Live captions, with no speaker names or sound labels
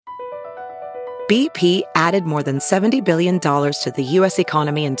BP added more than $70 billion to the U.S.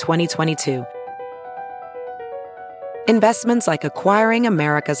 economy in 2022. Investments like acquiring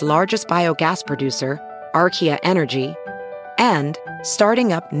America's largest biogas producer, Archaea Energy, and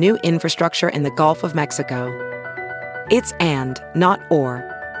starting up new infrastructure in the Gulf of Mexico. It's and, not or.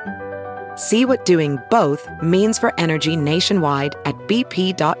 See what doing both means for energy nationwide at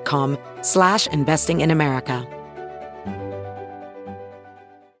bp.com/investing in America.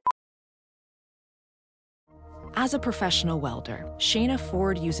 As a professional welder, Shayna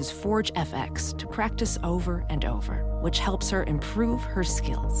Ford uses Forge FX to practice over and over, which helps her improve her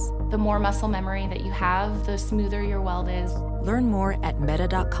skills. The more muscle memory that you have, the smoother your weld is. Learn more at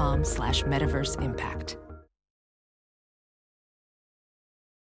meta.com/metaverse impact.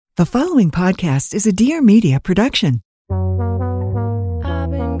 The following podcast is a Dear Media production. I've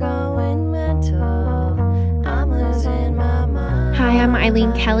been going mental. I'm losing my mind. Hi, I'm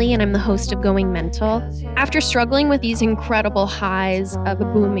Eileen Kelly, and I'm the host of Going Mental. After struggling with these incredible highs of a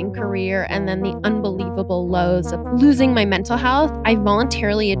booming career and then the unbelievable lows of losing my mental health, I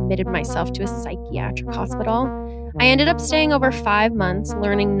voluntarily admitted myself to a psychiatric hospital. I ended up staying over 5 months,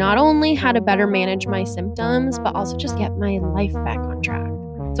 learning not only how to better manage my symptoms, but also just get my life back on track.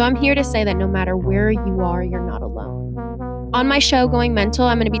 So I'm here to say that no matter where you are, you're not alone. On my show, Going Mental,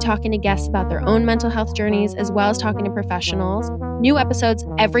 I'm going to be talking to guests about their own mental health journeys, as well as talking to professionals. New episodes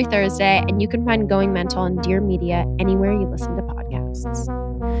every Thursday, and you can find Going Mental on Dear Media anywhere you listen to podcasts.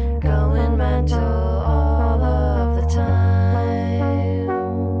 Going mental all of the time.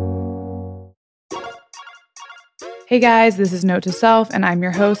 Hey guys, this is Note to Self, and I'm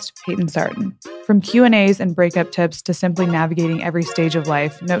your host, Peyton Sarton. From Q&As and breakup tips to simply navigating every stage of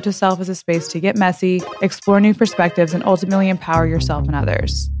life, Note to Self is a space to get messy, explore new perspectives, and ultimately empower yourself and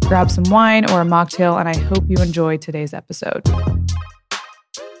others. Grab some wine or a mocktail, and I hope you enjoy today's episode.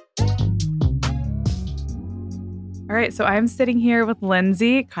 All right, so I'm sitting here with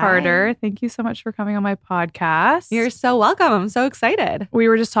Lindsey Carter. Hi. Thank you so much for coming on my podcast. You're so welcome. I'm so excited. We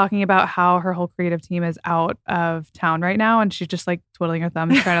were just talking about how her whole creative team is out of town right now, and she's just like twiddling her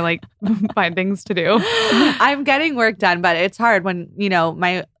thumbs trying to like find things to do. I'm getting work done, but it's hard when,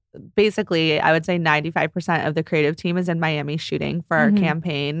 basically I would say 95% of the creative team is in Miami shooting for our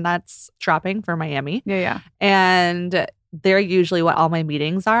campaign that's dropping for Miami. Yeah. And they're usually what all my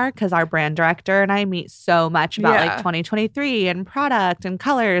meetings are, because our brand director and I meet so much about like 2023 and product and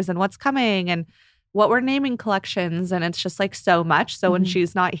colors and what's coming and what we're naming collections. And it's just like so much. So when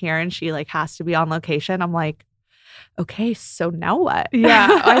she's not here and she like has to be on location, I'm like, okay, so now what?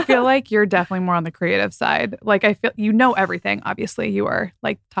 Yeah, I feel like you're definitely more on the creative side. Like I feel you know everything. Obviously, you are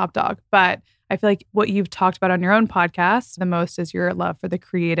like top dog, but I feel like what you've talked about on your own podcast the most is your love for the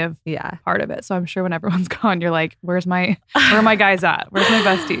creative part of it. So I'm sure when everyone's gone, you're like, where are my guys at? Where's my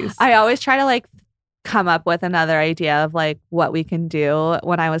besties? I always try to like come up with another idea of like what we can do.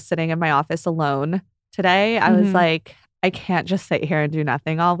 When I was sitting in my office alone today, I was like, I can't just sit here and do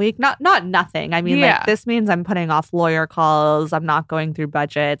nothing all week. Not nothing. I mean, like this means I'm putting off lawyer calls. I'm not going through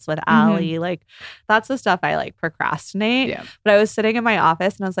budgets with Allie. Like that's the stuff I like procrastinate. Yeah. But I was sitting in my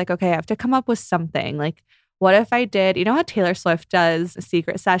office and I was like, okay, I have to come up with something. Like, what if I did, you know how Taylor Swift does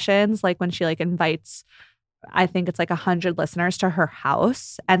secret sessions? Like when she like invites, I think it's like 100 listeners to her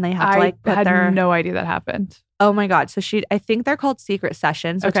house and they have to like put I had no idea that happened. Oh my God. So I think they're called secret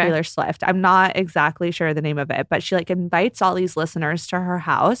sessions with Taylor Swift. I'm not exactly sure the name of it, but she like invites all these listeners to her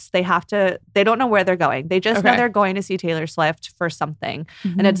house. They don't know where they're going. They just know they're going to see Taylor Swift for something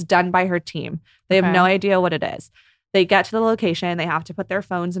and it's done by her team. They have no idea what it is. They get to the location. They have to put their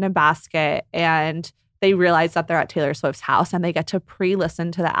phones in a basket and they realize that they're at Taylor Swift's house and they get to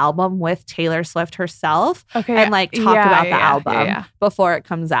pre-listen to the album with Taylor Swift herself and like talk about the album before it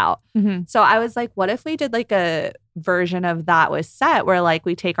comes out. So I was like, what if we did like a version of that with Set where like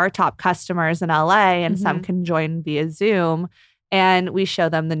we take our top customers in LA and some can join via Zoom and we show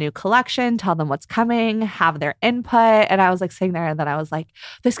them the new collection, tell them what's coming, have their input. And I was like sitting there and then I was like,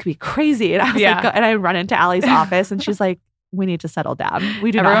 this could be crazy. And I was like, and I run into Allie's office and she's like, we need to settle down.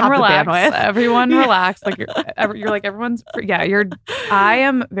 We do not have the bandwidth. Everyone relax. Like you're like everyone's. I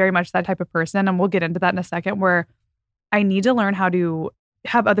am very much that type of person, and we'll get into that in a second. Where I need to learn how to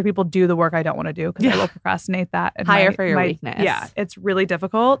have other people do the work I don't want to do because I will procrastinate that. And hire for your weakness. Yeah, it's really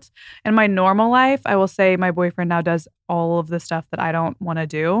difficult. In my normal life, I will say my boyfriend now does all of the stuff that I don't want to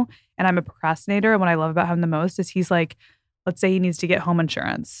do, and I'm a procrastinator. And what I love about him the most is he's like, let's say he needs to get home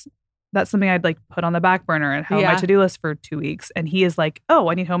insurance. That's something I'd like put on the back burner and have on my to-do list for 2 weeks. And he is like, oh,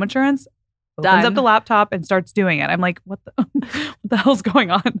 I need home insurance. opens up the laptop and starts doing it. I'm like, what the hell's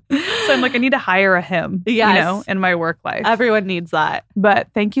going on? So I'm like, I need to hire a him, in my work life. Everyone needs that. But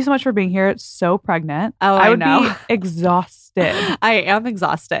thank you so much for being here. It's so pregnant. Oh, I would know. be exhausted. I am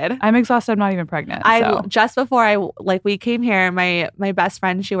exhausted. I'm exhausted. I'm not even pregnant. Just before we came here, my best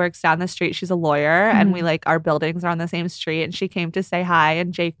friend, she works down the street. She's a lawyer, and we our buildings are on the same street. And she came to say hi,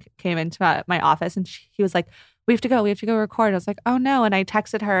 and Jake came into my office, and he was like, we have to go record. I was like, oh no. And I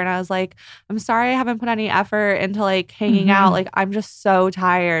texted her and I was like, I'm sorry I haven't put any effort into hanging out. I'm just so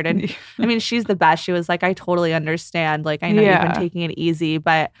tired. And I mean, she's the best. She was like, I totally understand. I know you've been taking it easy,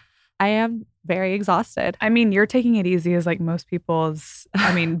 but I am very exhausted. I mean, you're taking it easy is most people's,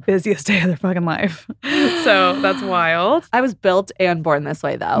 busiest day of their fucking life. So that's wild. I was built and born this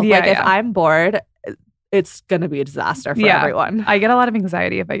way though. If I'm bored, it's going to be a disaster for everyone. I get a lot of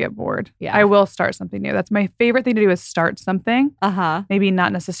anxiety if I get bored. Yeah. I will start something new. That's my favorite thing to do is start something. Maybe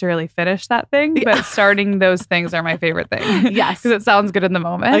not necessarily finish that thing, but starting those things are my favorite thing. Yes. Because it sounds good in the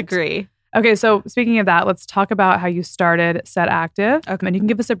moment. Agree. Okay, so speaking of that, let's talk about how you started Set Active. Okay. And you can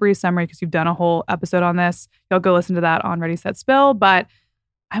give us a brief summary because you've done a whole episode on this. You'll go listen to that on Ready, Set, Spill. But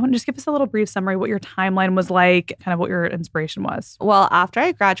I want to just give us a little brief summary, what your timeline was like, kind of what your inspiration was. Well, after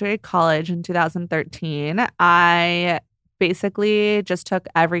I graduated college in 2013, I basically just took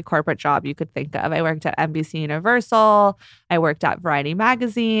every corporate job you could think of. I worked at NBC Universal. I worked at Variety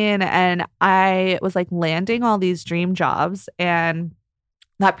Magazine. And I was landing all these dream jobs and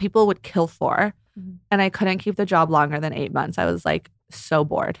that people would kill for. And I couldn't keep the job longer than 8 months. I was so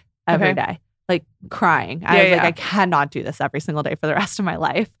bored every day. Crying. I was I cannot do this every single day for the rest of my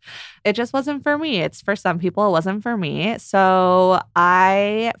life. It just wasn't for me. It's for some people. It wasn't for me. So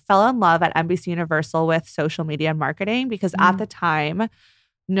I fell in love at NBC Universal with social media and marketing because at the time,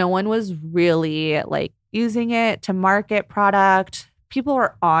 no one was really using it to market product. People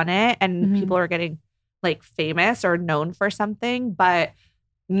were on it and people were getting famous or known for something, but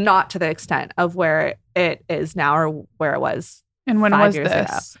not to the extent of where it is now or where it was. And when was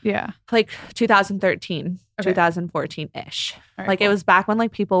this? Ago. Yeah. 2013, 2014-ish. Right, cool. It was back when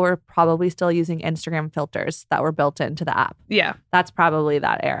people were probably still using Instagram filters that were built into the app. Yeah. That's probably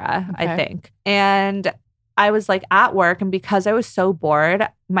that era, I think. And I was at work, and because I was so bored,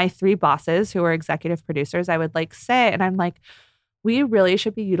 my 3 bosses who were executive producers, I would sit and I'm we really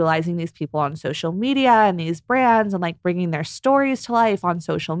should be utilizing these people on social media and these brands and bringing their stories to life on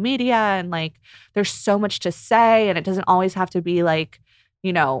social media. And there's so much to say, and it doesn't always have to be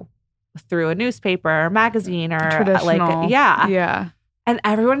through a newspaper or magazine or traditional. Yeah. And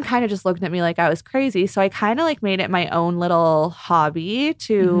everyone kind of just looked at me like I was crazy. So I kind of made it my own little hobby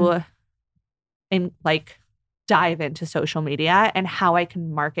to dive into social media and how I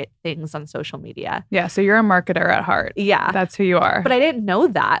can market things on social media. Yeah. So you're a marketer at heart. Yeah. That's who you are. But I didn't know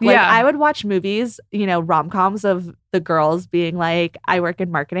that. I would watch movies, rom-coms of the girls being I work in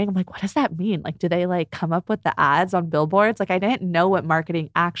marketing. I'm what does that mean? Do they come up with the ads on billboards? I didn't know what marketing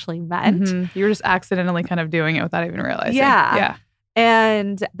actually meant. You were just accidentally kind of doing it without even realizing. Yeah.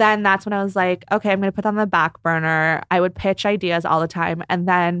 And then that's when I was okay, I'm going to put them on the back burner. I would pitch ideas all the time. And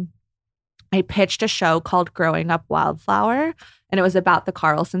then I pitched a show called Growing Up Wildflower, and it was about the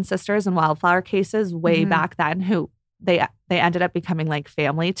Carlson sisters and wildflower cases way back then, who they ended up becoming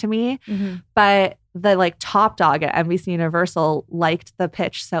family to me. But the top dog at NBC Universal liked the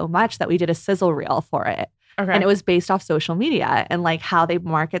pitch so much that we did a sizzle reel for it. Okay. And it was based off social media and how they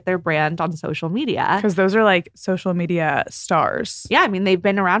market their brand on social media. Because those are social media stars. Yeah. I mean, they've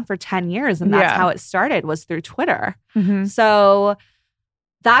been around for 10 years and that's how it started, was through Twitter. So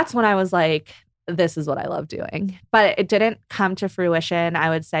that's when I was this is what I love doing. But it didn't come to fruition, I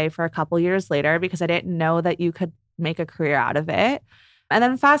would say, for a couple years later because I didn't know that you could make a career out of it. And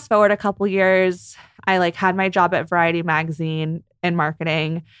then fast forward a couple years, I had my job at Variety Magazine in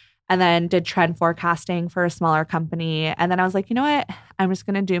marketing and then did trend forecasting for a smaller company. And then I was you know what? I'm just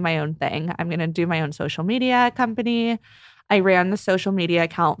going to do my own thing. I'm going to do my own social media company. I ran the social media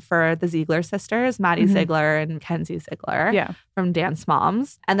account for the Ziegler sisters, Maddie Ziegler and Kenzie Ziegler from Dance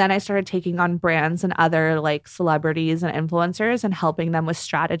Moms. And then I started taking on brands and other celebrities and influencers and helping them with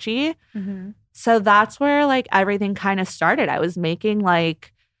strategy. So that's where everything kind of started. I was making I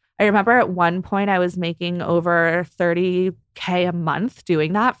remember at one point I was making over $30 K a month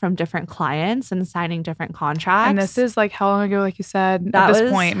doing that from different clients and signing different contracts. And this is like how long ago, like you said, that at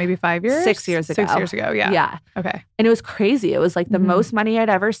this point, maybe 5 years? 6 years ago. 6 years ago, yeah. Yeah. Okay. And it was crazy. It was like the most money I'd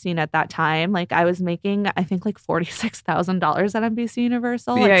ever seen at that time. Like I was making, I think like $46,000 at NBC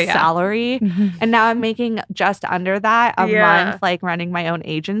Universal, salary. And now I'm making just under that a month, like running my own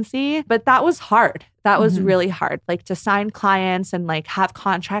agency. But that was hard. That was really hard. Like to sign clients and like have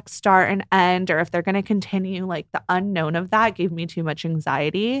contracts start and end, or if they're going to continue, like the unknown of that gave me too much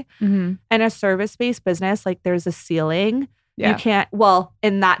anxiety. And a service-based business, like there's a ceiling. You can't, well,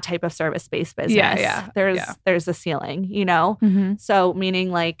 in that type of service-based business, there's a ceiling, you know? So meaning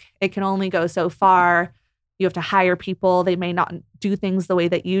like it can only go so far. You have to hire people. They may not do things the way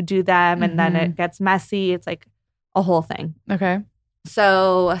that you do them. And then it gets messy. It's like a whole thing. Okay.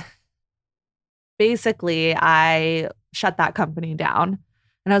 So basically, I shut that company down.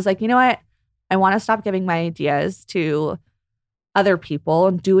 And I was like, you know what? I want to stop giving my ideas to other people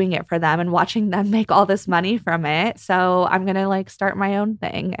and doing it for them and watching them make all this money from it. So I'm going to like start my own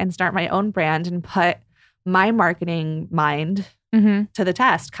thing and start my own brand and put my marketing mind to the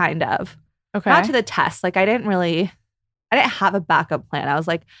test, kind of. Okay. Not to the test. Like I didn't have a backup plan. I was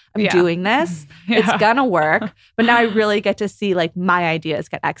like, I'm doing this. It's going to work. But now I really get to see like my ideas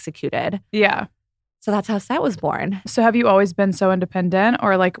get executed. Yeah. So that's how Set was born. So have you always been so independent,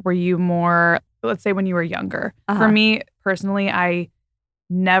 or like were you more, let's say when you were younger? For me personally, I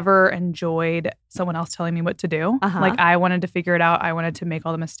never enjoyed someone else telling me what to do. Like I wanted to figure it out. I wanted to make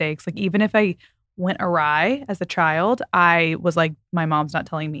all the mistakes. Like even if I went awry as a child, I was like, my mom's not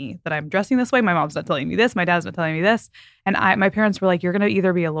telling me that I'm dressing this way. My mom's not telling me this. My dad's not telling me this. And my parents were like, you're going to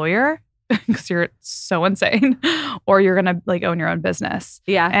either be a lawyer because you're so insane, or you're going to like own your own business.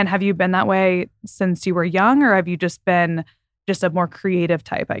 Yeah. And have you been that way since you were young, or have you just been just a more creative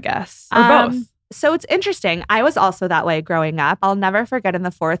type, I guess, or both? So it's interesting. I was also that way growing up. I'll never forget in the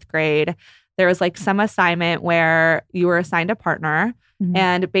 4th grade, there was like some assignment where you were assigned a partner.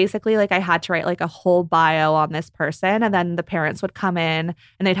 And basically like I had to write like a whole bio on this person. And then the parents would come in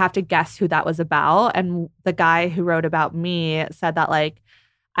and they'd have to guess who that was about. And the guy who wrote about me said that like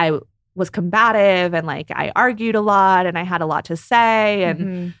I was combative and like I argued a lot and I had a lot to say.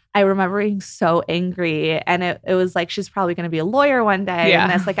 And I remember being so angry. And it was like, she's probably going to be a lawyer one day.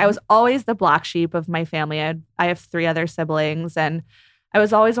 And it's like, I was always the black sheep of my family. I have 3 other siblings, and I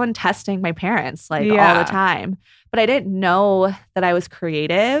was always one testing my parents like all the time. But I didn't know that I was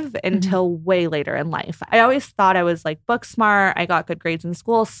creative until way later in life. I always thought I was like book smart. I got good grades in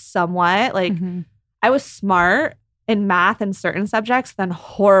school somewhat. Like I was smart in math and certain subjects, then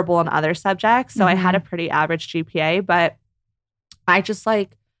horrible in other subjects. So I had a pretty average GPA, but I just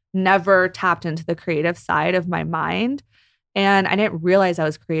like never tapped into the creative side of my mind. And I didn't realize I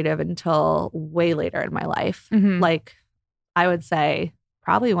was creative until way later in my life. Like I would say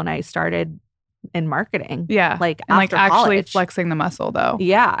probably when I started in marketing. Yeah. Like and after like actually college. flexing the muscle though.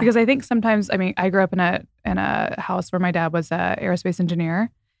 Yeah. Because I think sometimes, I mean, I grew up in a house where my dad was an aerospace engineer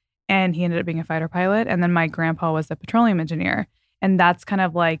and he ended up being a fighter pilot. And then my grandpa was a petroleum engineer. And that's kind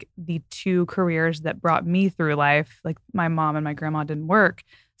of like the 2 careers that brought me through life. Like my mom and my grandma didn't work.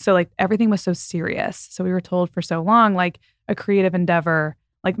 So like everything was so serious. So we were told for so long, like a creative endeavor,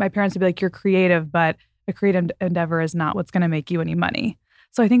 like my parents would be like, you're creative, but a creative endeavor is not what's going to make you any money.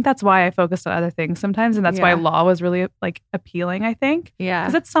 So I think that's why I focused on other things sometimes. And that's why law was really like appealing, I think. Yeah.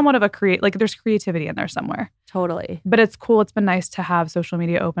 Because it's somewhat of a like there's creativity in there somewhere. Totally. But it's cool. It's been nice to have social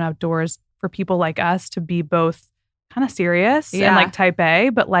media open up doors for people like us to be both kind of serious and like type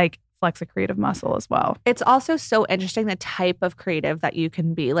A, but like flex a creative muscle as well. It's also so interesting the type of creative that you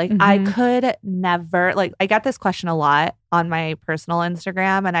can be. Like I could never, like I get this question a lot on my personal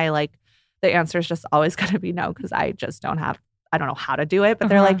Instagram, and I like the answer is just always going to be no, because I just don't know how to do it. But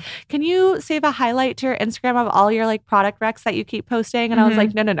they're like, can you save a highlight to your Instagram of all your like product recs that you keep posting? And I was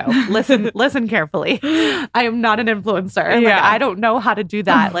like, no. Listen carefully. I am not an influencer. Like I don't know how to do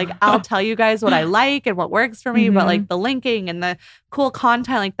that. Like I'll tell you guys what I like and what works for me, but like the linking and the cool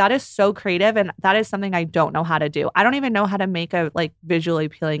content, like that is so creative. And that is something I don't know how to do. I don't even know how to make a like visually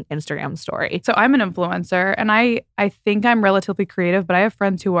appealing Instagram story. So I'm an influencer and I think I'm relatively creative, but I have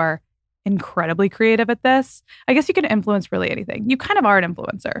friends who are incredibly creative at this. I guess you can influence really anything. You kind of are an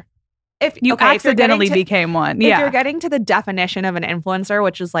influencer. If you accidentally became one. If you're getting to the definition of an influencer,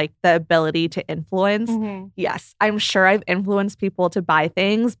 which is like the ability to influence, yes, I'm sure I've influenced people to buy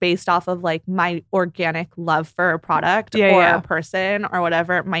things based off of like my organic love for a product or a person or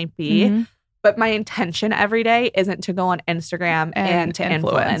whatever it might be. but my intention every day isn't to go on Instagram and to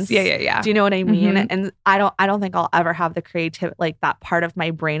influence. Yeah. Do you know what I mean? And I don't think I'll ever have the creative, like that part of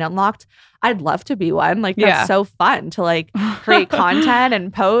my brain unlocked. I'd love to be one. Like that's so fun to like create content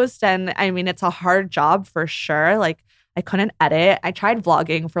and post. And I mean, it's a hard job for sure. Like I couldn't edit. I tried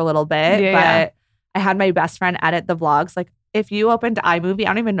vlogging for a little bit, but I had my best friend edit the vlogs. Like if you opened iMovie, I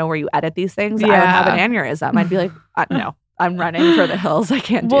don't even know where you edit these things. I would have an aneurysm. I'd be like, no. I'm running for the hills. I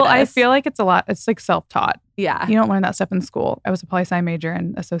can't do this. Well, I feel like it's a lot. It's like self-taught. Yeah. You don't learn that stuff in school. I was a poli-sci major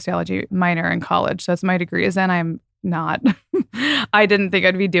and a sociology minor in college. So that's my degree is in. I'm not. I didn't think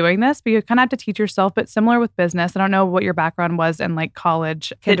I'd be doing this, but you kind of have to teach yourself. But similar with business, I don't know what your background was in like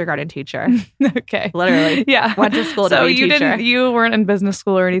college. Kindergarten teacher. Okay. Literally. Yeah. Went to school to be a teacher. You weren't in business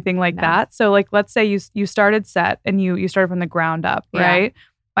school or anything like that. So like, let's say you started set and you started from the ground up, right?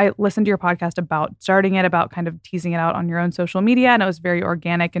 I listened to your podcast about starting it, about kind of teasing it out on your own social media. And it was very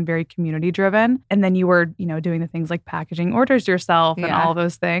organic and very community driven. And then you were, doing the things like packaging orders yourself and all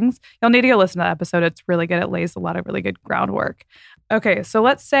those things. You'll need to go listen to that episode. It's really good. It lays a lot of really good groundwork. Okay. So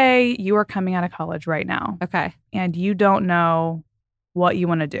let's say you are coming out of college right now. Okay. And you don't know what you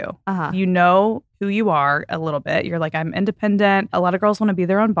want to do. You know who you are a little bit. You're like, I'm independent. A lot of girls want to be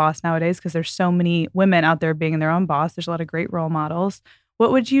their own boss nowadays because there's so many women out there being their own boss. There's a lot of great role models.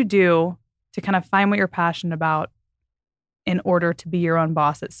 What would you do to kind of find what you're passionate about in order to be your own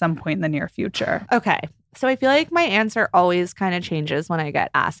boss at some point in the near future? Okay. So I feel like my answer always kind of changes when I get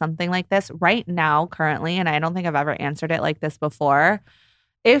asked something like this. Right now, currently, and I don't think I've ever answered it like this before.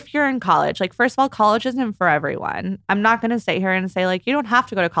 If you're in college, like first of all, college isn't for everyone. I'm not going to sit here and say like, you don't have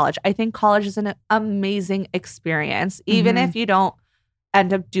to go to college. I think college is an amazing experience. Even if you don't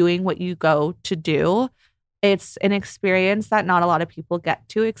end up doing what you go to do. It's an experience that not a lot of people get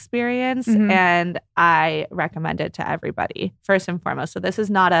to experience, and I recommend it to everybody, first and foremost. So this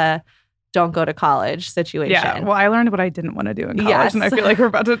is not a don't go to college situation. Yeah, well, I learned what I didn't want to do in college, and I feel like we're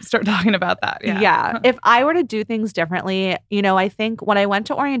about to start talking about that. Yeah. If I were to do things differently, I think when I went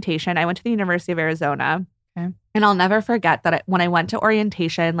to orientation, I went to the University of Arizona. Okay. And I'll never forget that when I went to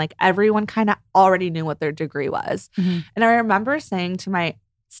orientation, like everyone kind of already knew what their degree was. And I remember saying to my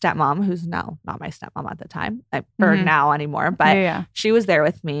stepmom, who's now not my stepmom at the time, or now anymore, but she was there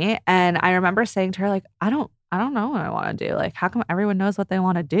with me. And I remember saying to her, like, I don't know what I want to do. Like, how come everyone knows what they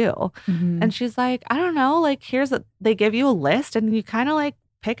want to do? And she's like, I don't know. Like, they give you a list and you kind of like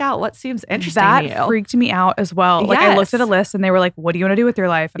pick out what seems interesting to you. That freaked me out as well. Like, I looked at a list and they were like, what do you want to do with your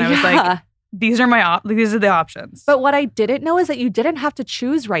life? And I was like, these are the options. But what I didn't know is that you didn't have to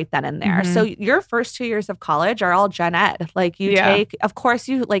choose right then and there. So your first 2 years of college are all gen ed. Like you take, of course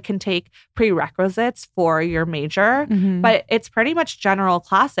you like can take prerequisites for your major, but it's pretty much general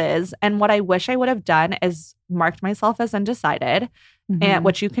classes. And what I wish I would have done is marked myself as undecided, and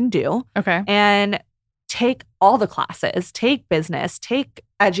which you can do. Okay. And take all the classes, take business, take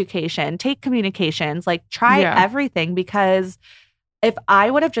education, take communications, like try everything, because if I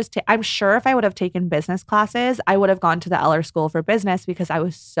would have I'm sure if I would have taken business classes, I would have gone to the Eller School for Business, because I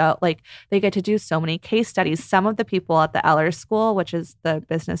was so like, they get to do so many case studies. Some of the people at the Eller School, which is the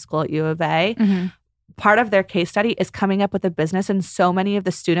business school at U of A, part of their case study is coming up with a business. And so many of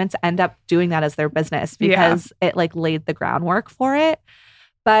the students end up doing that as their business because it like laid the groundwork for it.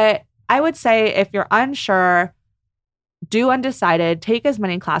 But I would say if you're unsure, do undecided, take as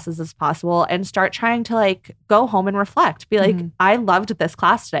many classes as possible, and start trying to like go home and reflect. Be like, I loved this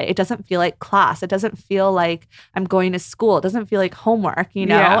class today. It doesn't feel like class. It doesn't feel like I'm going to school. It doesn't feel like homework,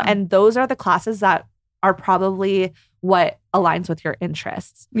 And those are the classes that are probably what aligns with your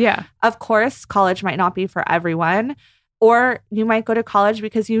interests. Yeah. Of course, college might not be for everyone. Or you might go to college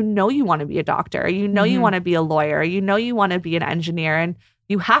because you want to be a doctor. You want to be a lawyer. You want to be an engineer. And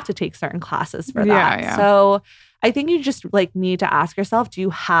you have to take certain classes for that. Yeah. So I think you just like need to ask yourself, do you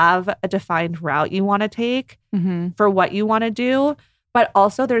have a defined route you want to take for what you want to do? But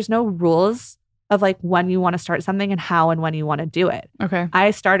also there's no rules of like when you want to start something and how and when you want to do it. Okay.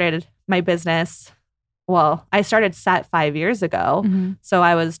 I started my business. Well, I started SET 5 years ago. So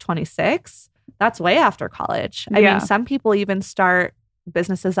I was 26. That's way after college. I mean, some people even start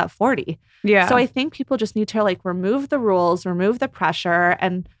businesses at 40. Yeah. So I think people just need to like remove the rules, remove the pressure,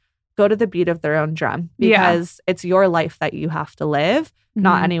 and go to the beat of their own drum, because it's your life that you have to live,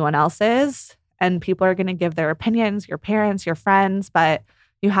 not anyone else's. And people are going to give their opinions, your parents, your friends, but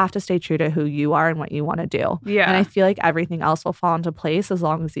you have to stay true to who you are and what you want to do. Yeah. And I feel like everything else will fall into place as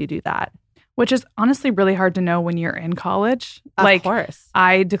long as you do that. Which is honestly really hard to know when you're in college. Of course.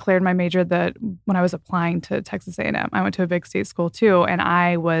 I declared my major when I was applying to Texas A&M. I went to a big state school too, and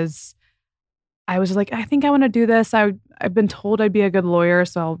I was I was like, I think I want to do this. I've been told I'd be a good lawyer,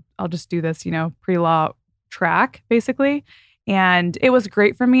 so I'll just do this, pre-law track, basically. And it was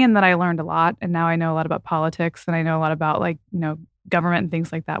great for me in that I learned a lot. And now I know a lot about politics and I know a lot about government and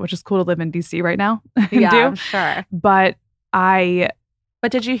things like that, which is cool to live in DC right now. Yeah, I'm sure. But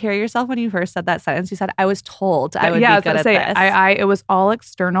did you hear yourself when you first said that sentence? You said, I was told I would be good at this. It was all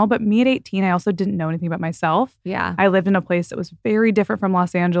external. But me at 18, I also didn't know anything about myself. Yeah. I lived in a place that was very different from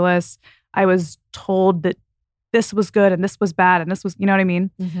Los Angeles. I was told that this was good and this was bad and this was, you know what I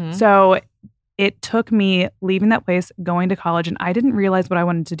mean? Mm-hmm. So it took me leaving that place, going to college, and I didn't realize what I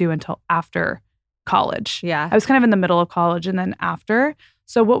wanted to do until after college. Yeah. I was kind of in the middle of college and then after.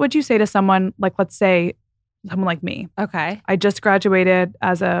 So what would you say to someone, like, let's say someone like me? Okay. I just graduated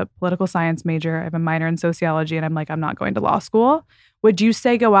as a political science major. I have a minor in sociology and I'm like, I'm not going to law school. Would you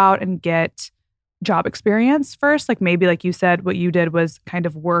say go out and get job experience first? Like maybe like you said, what you did was kind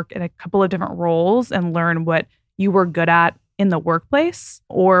of work in a couple of different roles and learn what you were good at in the workplace?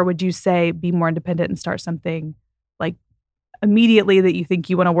 Or would you say be more independent and start something like immediately that you think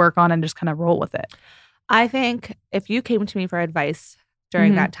you want to work on and just kind of roll with it? I think if you came to me for advice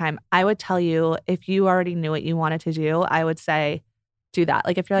during that time, I would tell you if you already knew what you wanted to do, I would say do that.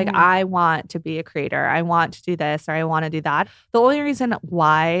 Like if you're like, I want to be a creator, I want to do this, or I want to do that. The only reason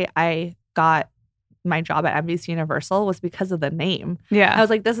why I got my job at NBC Universal was because of the name. Yeah. I was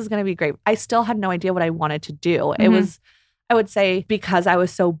like, this is going to be great. I still had no idea what I wanted to do. It was, I would say, because I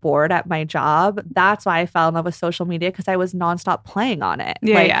was so bored at my job, that's why I fell in love with social media, because I was nonstop playing on it.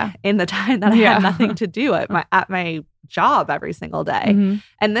 In the time that I had nothing to do at my job every single day.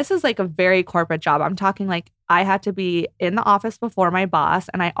 And this is like a very corporate job. I'm talking like I had to be in the office before my boss,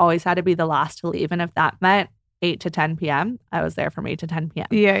 and I always had to be the last to leave. And if that meant 8 to 10 p.m., I was there from 8 to 10 p.m.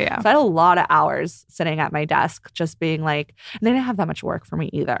 Yeah. So I had a lot of hours sitting at my desk just being like, and they didn't have that much work for me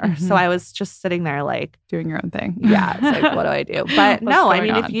either. So I was just sitting there like doing your own thing. Yeah. It's like, what do I do? But no, I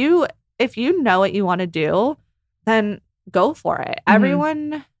mean, if you know what you want to do, then go for it.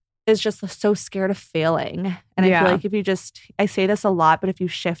 Everyone is just so scared of failing. And I feel like if you I say this a lot, but if you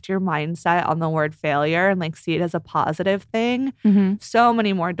shift your mindset on the word failure and like see it as a positive thing, so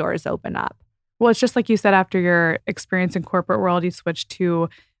many more doors open up. Well, it's just like you said, after your experience in corporate world, you switched to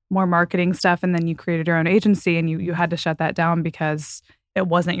more marketing stuff and then you created your own agency and you had to shut that down because it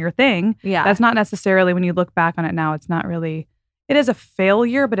wasn't your thing. Yeah. That's not necessarily, when you look back on it now, it's not really, it is a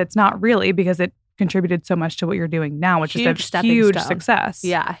failure, but it's not really, because it contributed so much to what you're doing now, which is a huge success.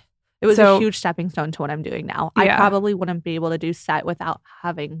 Yeah. It was a huge stepping stone to what I'm doing now. I probably wouldn't be able to do set without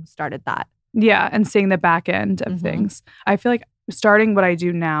having started that. Yeah. And seeing the back end of things. I feel like starting what I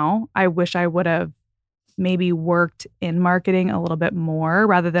do now, I wish I would have maybe worked in marketing a little bit more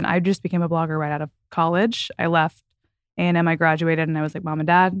rather than I just became a blogger right out of college. I left A&M, I graduated, and I was like, Mom and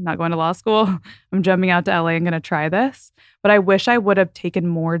Dad, not going to law school. I'm jumping out to LA and going to try this. But I wish I would have taken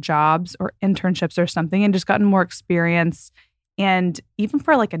more jobs or internships or something and just gotten more experience, and even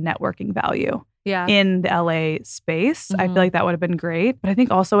for like a networking value in the LA space. I feel like that would have been great. But I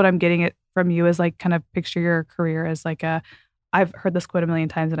think also what I'm getting it from you is like kind of picture your career as like I've heard this quote a million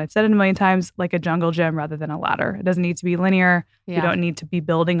times and I've said it a million times, like a jungle gym rather than a ladder. It doesn't need to be linear. You don't need to be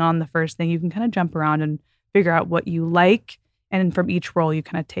building on the first thing. You can kind of jump around and figure out what you like. And from each role, you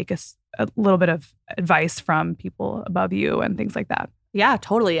kind of take a little bit of advice from people above you and things like that. Yeah,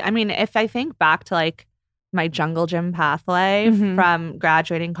 totally. I mean, if I think back to like my jungle gym pathway from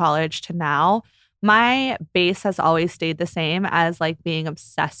graduating college to now, my base has always stayed the same as like being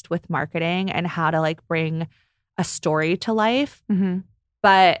obsessed with marketing and how to like bring a story to life.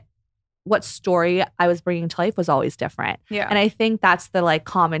 But what story I was bringing to life was always different. Yeah. And I think that's the like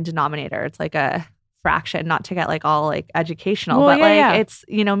common denominator. It's like a fraction, not to get like all like educational, but it's,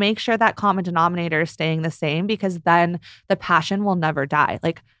 make sure that common denominator is staying the same, because then the passion will never die.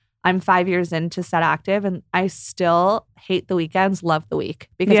 Like I'm 5 years into Set Active and I still hate the weekends, love the week,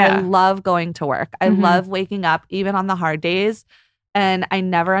 because I love going to work. I love waking up even on the hard days. And I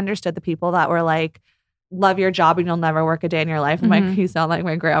never understood the people that were like, love your job and you'll never work a day in your life. I'm like, you sound like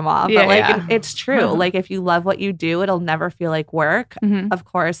my grandma. But it's true. Like if you love what you do, it'll never feel like work. Of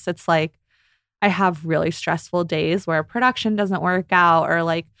course, it's like I have really stressful days where production doesn't work out, or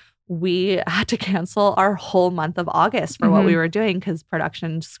like we had to cancel our whole month of August for what we were doing because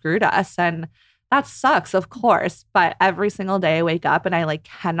production screwed us. And that sucks, of course. But every single day I wake up and I like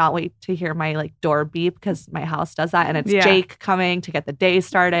cannot wait to hear my like door beep, because my house does that. And it's Jake coming to get the day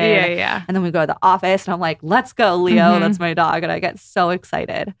started. And then we go to the office and I'm like, let's go, Leo. That's my dog. And I get so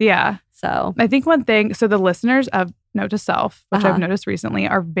excited. Yeah. So I think one thing, so the listeners of Note to Self, which I've noticed recently,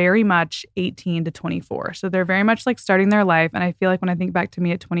 are very much 18 to 24. So they're very much like starting their life. And I feel like when I think back to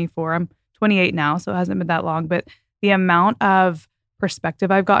me at 24, I'm 28 now, so it hasn't been that long, but the amount of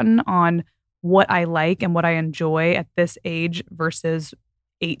perspective I've gotten on what I like and what I enjoy at this age versus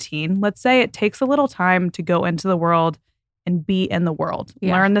 18, let's say, it takes a little time to go into the world and be in the world.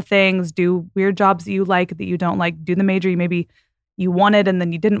 Yeah. Learn the things, do weird jobs that you like, that you don't like, do the major you wanted and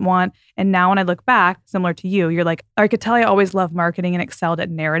then you didn't want. And now when I look back, similar to you, you're like, I could tell I always loved marketing and excelled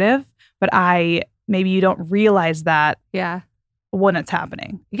at narrative, but maybe you don't realize that when it's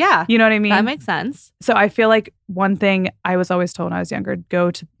happening. Yeah. You know what I mean? That makes sense. So I feel like one thing I was always told when I was younger, go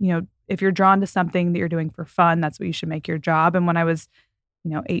to, if you're drawn to something that you're doing for fun, that's what you should make your job. And when I was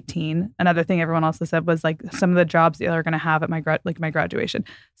 18. Another thing everyone else has said was like some of the jobs that you're going to have at my graduation,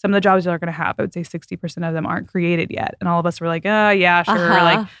 some of the jobs you're going to have, I would say 60% of them aren't created yet. And all of us were like, yeah, sure.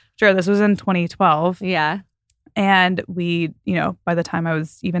 Like, sure. This was in 2012. Yeah. And we, by the time I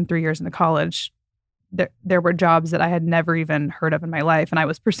was even 3 years into college, there were jobs that I had never even heard of in my life. And I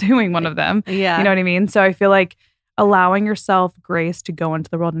was pursuing one of them. Yeah. You know what I mean? So I feel like allowing yourself grace to go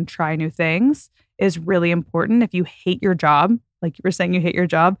into the world and try new things is really important. If you hate your job, like you were saying, you hate your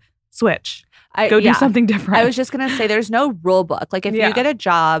job, switch. Go do something different. I was just going to say there's no rule book. Like if you get a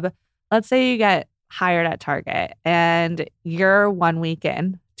job, let's say you get hired at Target and you're 1 week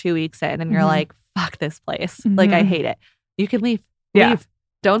in, 2 weeks in, and you're like, fuck this place. Like I hate it. You can leave. Leave.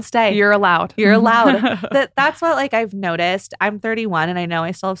 Don't stay. You're allowed. You're allowed. That's what like I've noticed. I'm 31 and I know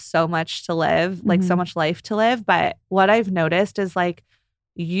I still have so much to live, like so much life to live. But what I've noticed is like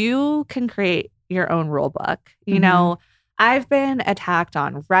you can create your own rule book. You know, I've been attacked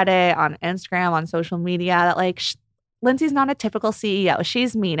on Reddit, on Instagram, on social media that like Lindsey's not a typical CEO.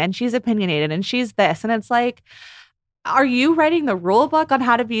 She's mean and she's opinionated and she's this. And it's like, are you writing the rule book on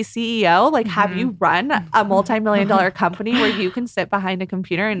how to be CEO? Like, have you run a multi-million-dollar company where you can sit behind a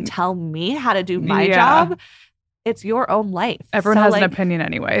computer and tell me how to do my job? It's your own life. Everyone has an opinion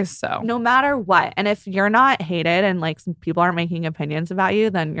anyway, so. No matter what. And if you're not hated and like some people aren't making opinions about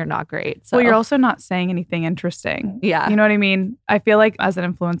you, then you're not great. So. Well, you're also not saying anything interesting. Yeah. You know what I mean? I feel like as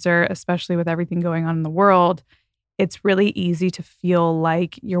an influencer, especially with everything going on in the world, it's really easy to feel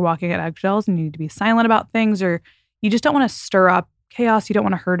like you're walking at eggshells and you need to be silent about things, or you just don't want to stir up chaos. You don't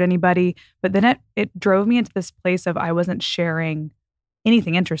want to hurt anybody. But then it drove me into this place of I wasn't sharing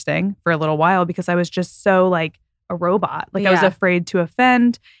anything interesting for a little while because I was just so like a robot. Like I was afraid to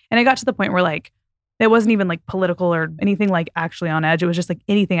offend. And I got to the point where like, it wasn't even like political or anything like actually on edge. It was just like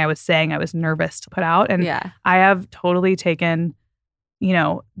anything I was saying, I was nervous to put out. And I have totally taken,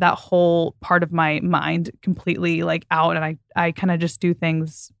 that whole part of my mind completely like out. And I kind of just do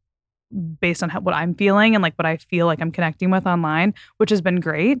things based on what I'm feeling and like what I feel like I'm connecting with online, which has been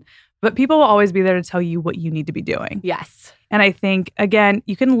great. But people will always be there to tell you what you need to be doing. Yes. And I think, again,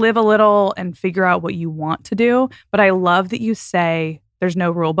 you can live a little and figure out what you want to do. But I love that you say there's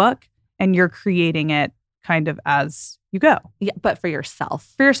no rule book and you're creating it kind of as you go. Yeah, but for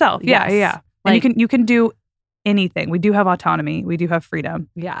yourself. For yourself. Yes. Yeah. Like, and you can do anything. We do have autonomy. We do have freedom.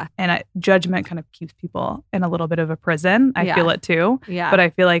 Yeah. And judgment kind of keeps people in a little bit of a prison. I feel it too. Yeah. But I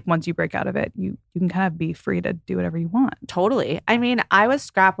feel like once you break out of it, you can kind of be free to do whatever you want. Totally. I mean, I was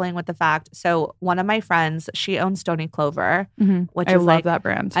grappling with the fact. So one of my friends, she owns Stony Clover, which I is love like that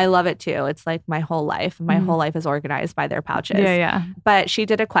brand. I love it too. It's like my whole life. My whole life is organized by their pouches. Yeah. But she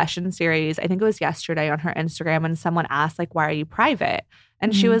did a question series, I think it was yesterday on her Instagram, and someone asked like, why are you private?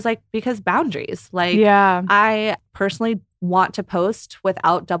 And she was like, because boundaries. Like, I personally want to post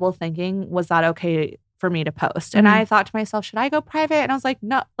without double thinking, was that okay for me to post? And I thought to myself, should I go private? And I was like,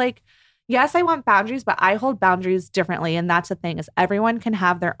 no, like, yes, I want boundaries, but I hold boundaries differently. And that's the thing, is everyone can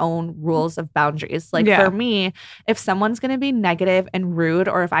have their own rules of boundaries. Like for me, if someone's going to be negative and rude,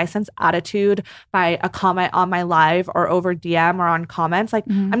 or if I sense attitude by a comment on my live or over DM or on comments, like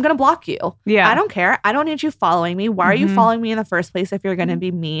I'm going to block you. Yeah. I don't care. I don't need you following me. Why are you following me in the first place if you're going to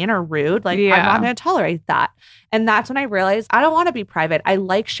be mean or rude? Like I'm not going to tolerate that. And that's when I realized I don't want to be private. I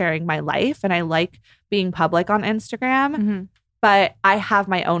like sharing my life and I like being public on Instagram. But I have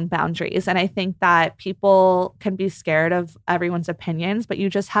my own boundaries. And I think that people can be scared of everyone's opinions, but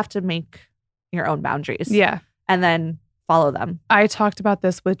you just have to make your own boundaries. Yeah. And then follow them. I talked about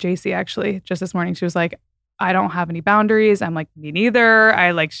this with JC actually just this morning. She was like, I don't have any boundaries. I'm like, me neither.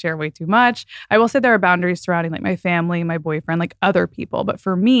 I like share way too much. I will say there are boundaries surrounding like my family, my boyfriend, like other people. But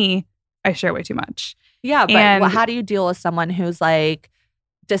for me, I share way too much. Yeah. But how do you deal with someone who's like,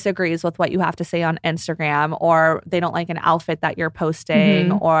 disagrees with what you have to say on Instagram, or they don't like an outfit that you're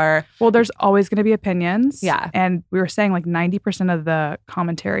posting, or... Well, there's always going to be opinions. Yeah. And we were saying like 90% of the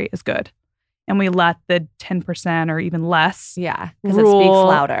commentary is good. and we let the 10% or even less because it speaks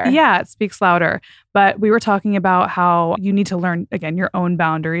louder. Yeah, it speaks louder. But we were talking about how you need to learn, again, your own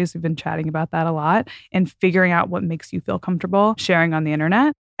boundaries. We've been chatting about that a lot and figuring out what makes you feel comfortable sharing on the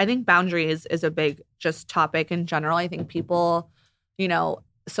internet. I think boundaries is a big just topic in general. I think people,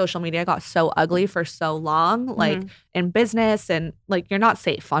 social media got so ugly for so long, like in business, and like you're not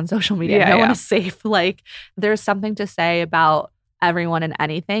safe on social media. No one is safe. Like there's something to say about everyone and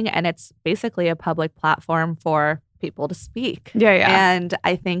anything, and it's basically a public platform for people to speak. And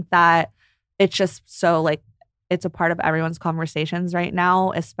I think that it's just so like it's a part of everyone's conversations right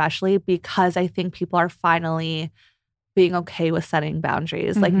now, especially because I think people are finally being okay with setting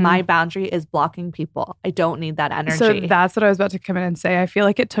boundaries. Like my boundary is blocking people. I don't need that energy. So that's what I was about to come in and say. I feel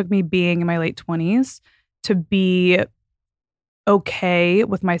like it took me being in my late 20s to be okay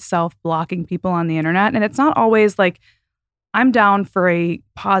with myself blocking people on the internet. And it's not always like I'm down for a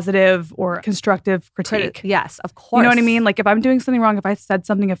positive or constructive critique. Yes, of course. You know what I mean? Like if I'm doing something wrong, if I said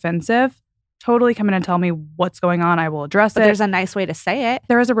something offensive, totally come in and tell me what's going on. I will address it. There's a nice way to say it.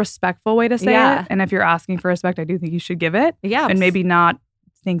 There is a respectful way to say it. And if you're asking for respect, I do think you should give it. Yeah. And maybe not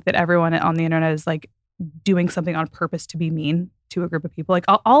think that everyone on the internet is like doing something on purpose to be mean to a group of people. Like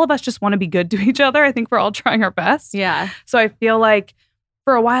all of us just want to be good to each other. I think we're all trying our best. Yeah. So I feel like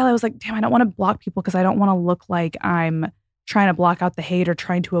for a while I was like, damn, I don't want to block people because I don't want to look like I'm trying to block out the hate or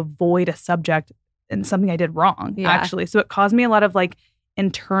trying to avoid a subject and something I did wrong, actually. So it caused me a lot of like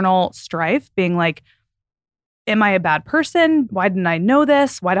internal strife, being like, am I a bad person? Why didn't I know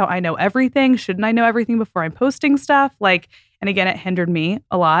this? Why don't I know everything? Shouldn't I know everything before I'm posting stuff? Like, and again, it hindered me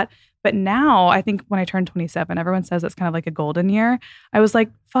a lot. But now I think when I turned 27, everyone says it's kind of like a golden year. I was like,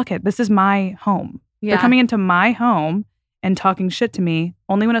 fuck it. This is my home. They're coming into my home and talking shit to me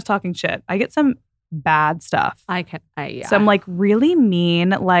only when it's talking shit. I get some bad stuff. Some like really mean,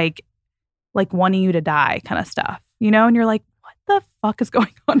 like wanting you to die kind of stuff, and you're like, the fuck is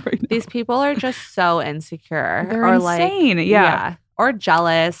going on right now? These people are just so insecure. They're insane. Like, or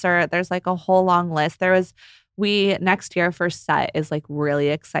jealous, or there's like a whole long list. Next year for set is like really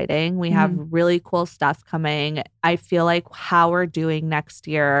exciting. We have really cool stuff coming. I feel like how we're doing next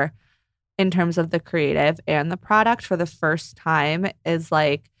year in terms of the creative and the product for the first time is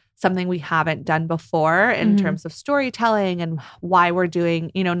like something we haven't done before in terms of storytelling and why we're doing,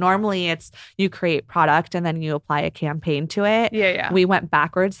 normally it's you create product and then you apply a campaign to it. We went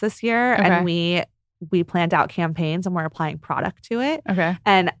backwards this year and we planned out campaigns and we're applying product to it.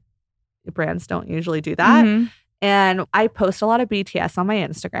 And brands don't usually do that. And I post a lot of BTS on my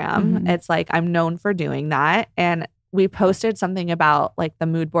Instagram. It's like I'm known for doing that. And we posted something about like the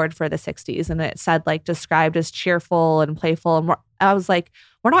mood board for the 60s and it said like described as cheerful and playful. And I was like,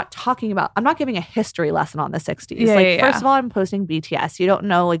 I'm not giving a history lesson on the 60s. First of all, I'm posting BTS. You don't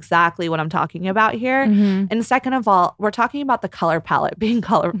know exactly what I'm talking about here. And second of all, we're talking about the color palette being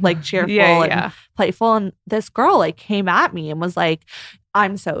like cheerful and playful. And this girl like came at me and was like,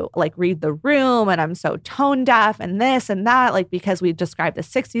 I'm so like read the room and I'm so tone deaf and this and that, like because we described the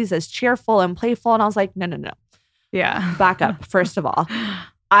 60s as cheerful and playful. And I was like, no. Back up. First of all,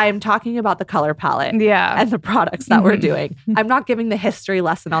 I'm talking about the color palette and the products that we're doing. I'm not giving the history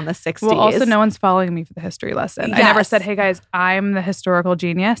lesson on the 60s. Well, also no one's following me for the history lesson. I never said, hey guys, I'm the historical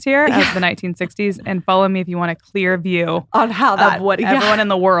genius here of the 1960s and follow me if you want a clear view on how of what everyone in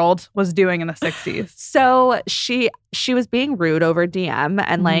the world was doing in the 60s. So she was being rude over DM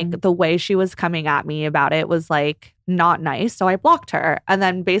and like the way she was coming at me about it was like not nice. So I blocked her. And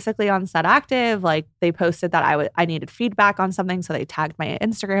then basically on Set Active, like they posted that I needed feedback on something. So they tagged my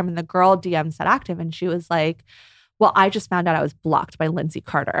Instagram and the girl DM'd Set Active and she was like, well, I just found out I was blocked by Lindsey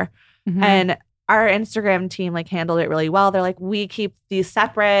Carter. And our Instagram team like handled it really well. They're like, we keep these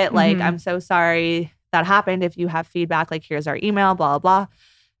separate. Like, I'm so sorry that happened. If you have feedback, like here's our email, blah, blah, blah.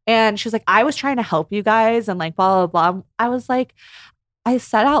 And she's like, I was trying to help you guys and like blah, blah, blah. I was like, I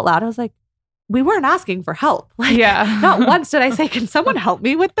said out loud, I was like, we weren't asking for help. Like, not once did I say, can someone help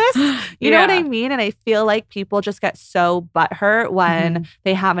me with this? You know what I mean? And I feel like people just get so butthurt when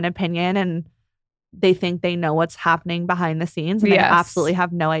they have an opinion and they think they know what's happening behind the scenes and they absolutely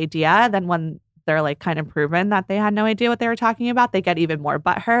have no idea. Then when they're like kind of proven that they had no idea what they were talking about, they get even more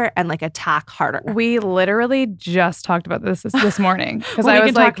butthurt and like attack harder. We literally just talked about this morning because well, I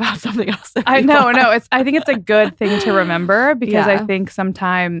was like, talk about something else. I think it's a good thing to remember because I think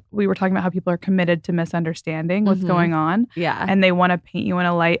sometimes we were talking about how people are committed to misunderstanding what's going on. And they want to paint you in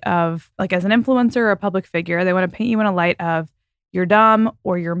a light of like as an influencer or a public figure, they want to paint you in a light of you're dumb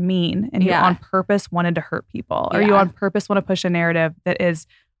or you're mean and you on purpose wanted to hurt people or you on purpose want to push a narrative that is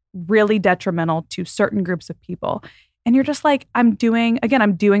really detrimental to certain groups of people. And you're just like, I'm doing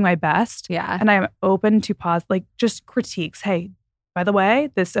my best. Yeah. And I'm open to just critiques. Hey, by the way,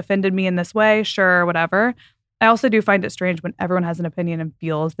 this offended me in this way. Sure, whatever. I also do find it strange when everyone has an opinion and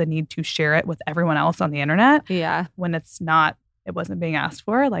feels the need to share it with everyone else on the internet. Yeah. When it wasn't being asked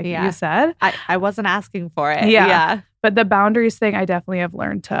for, like you said. I wasn't asking for it. Yeah. But the boundaries thing, I definitely have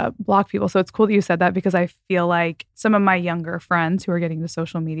learned to block people. So it's cool that you said that, because I feel like some of my younger friends who are getting to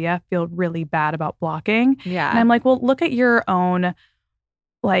social media feel really bad about blocking. Yeah. And I'm like, well, look at your own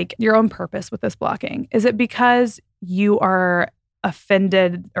purpose with this blocking. Is it because you are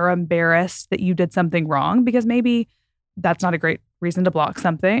offended or embarrassed that you did something wrong? Because maybe that's not a great reason to block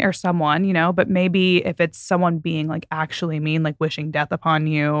something or someone, but maybe if it's someone being like actually mean, like wishing death upon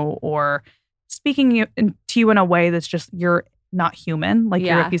you or speaking to you in a way that's just, you're not human, like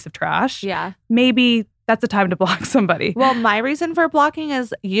you're a piece of trash. Yeah. Maybe that's the time to block somebody. Well, my reason for blocking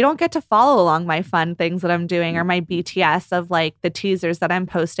is you don't get to follow along my fun things that I'm doing or my BTS of like the teasers that I'm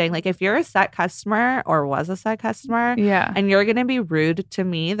posting. Like if you're a set customer or was a set customer and you're going to be rude to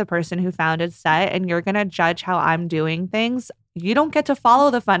me, the person who founded Set, and you're going to judge how I'm doing things, you don't get to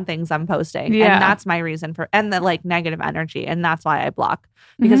follow the fun things I'm posting. Yeah. And that's my reason and the like negative energy. And that's why I block,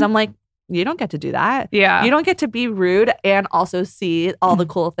 because I'm like, you don't get to do that. Yeah. You don't get to be rude and also see all the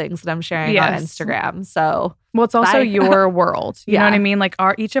cool things that I'm sharing on Instagram. So, well, it's also your world. You know what I mean? Like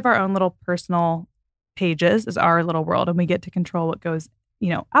each of our own little personal pages is our little world, and we get to control what goes,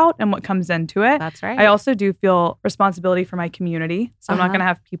 out and what comes into it. That's right. I also do feel responsibility for my community. So I'm not going to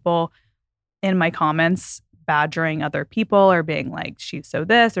have people in my comments badgering other people or being like, she's so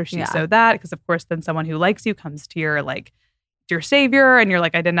this or she's so that. Because of course, then someone who likes you comes to your your savior and you're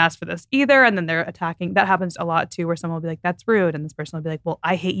like, I didn't ask for this either. And then they're attacking. That happens a lot too, where someone will be like, that's rude. And this person will be like, well,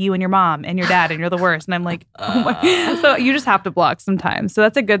 I hate you and your mom and your dad and you're the worst. And I'm like, oh my. So you just have to block sometimes. So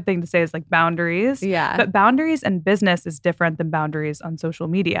that's a good thing to say, is like boundaries. Yeah. But boundaries in business is different than boundaries on social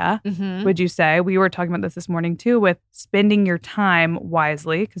media. Would you say? We were talking about this morning too, with spending your time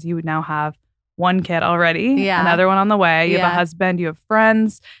wisely, because you would now have one kid already, another one on the way. You have a husband, you have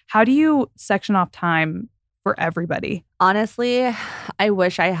friends. How do you section off time for everybody? Honestly, I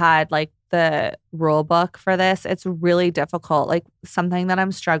wish I had like the rule book for this. It's really difficult. Like something that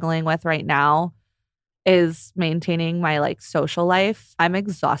I'm struggling with right now is maintaining my like social life. I'm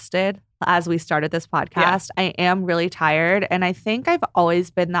exhausted as we started this podcast. I am really tired. And I think I've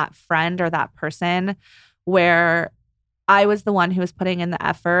always been that friend or that person where I was the one who was putting in the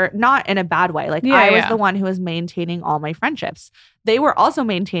effort, not in a bad way. Like I was the one who was maintaining all my friendships. They were also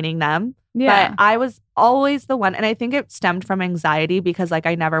maintaining them. But I was always the one. And I think it stemmed from anxiety, because like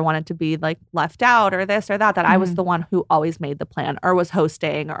I never wanted to be like left out or this or that I was the one who always made the plan or was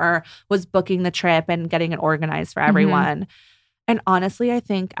hosting or was booking the trip and getting it organized for everyone. And honestly, I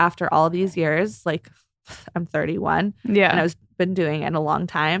think after all these years, like I'm 31 and I've been doing it a long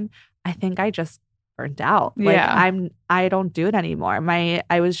time, I think I just burnt out. Like I don't do it anymore.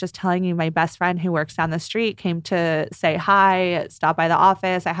 I was just telling you, my best friend who works down the street came to say hi, stop by the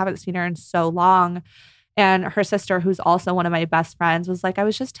office. I haven't seen her in so long. And her sister, who's also one of my best friends, was like, I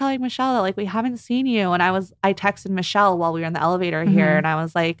was just telling Michelle that like we haven't seen you. And I texted Michelle while we were in the elevator here, and I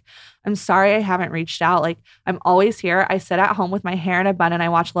was like, I'm sorry I haven't reached out. Like I'm always here. I sit at home with my hair in a bun and I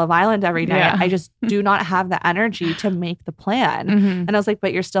watch Love Island every night. I just do not have the energy to make the plan. And I was like,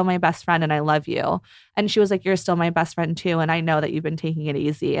 but you're still my best friend and I love you. And she was like, you're still my best friend too. And I know that you've been taking it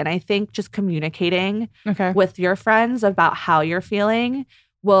easy. And I think just communicating with your friends about how you're feeling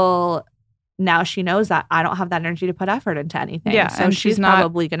will now she knows that I don't have that energy to put effort into anything. Yeah, so and she's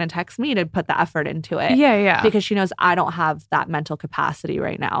probably going to text me to put the effort into it. Yeah. Because she knows I don't have that mental capacity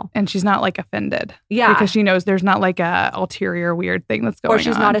right now. And she's not like offended. Yeah. Because she knows there's not like a ulterior weird thing that's going on. Or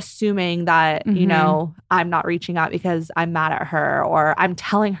she's not assuming that, you know, I'm not reaching out because I'm mad at her, or I'm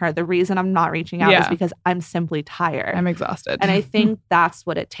telling her the reason I'm not reaching out is because I'm simply tired. I'm exhausted. And I think that's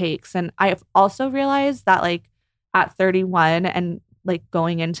what it takes. And I've also realized that like at 31 and like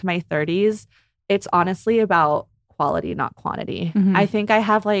going into my 30s, it's honestly about quality, not quantity. I think I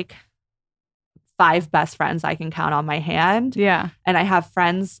have like 5 best friends I can count on my hand. Yeah. And I have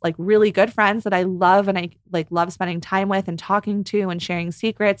friends, like really good friends that I love and I like love spending time with and talking to and sharing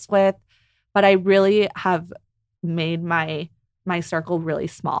secrets with. But I really have made my circle really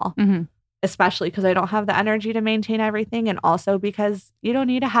small, especially because I don't have the energy to maintain everything. And also because you don't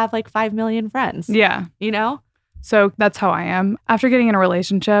need to have like 5 million friends. Yeah. You know? So that's how I am. After getting in a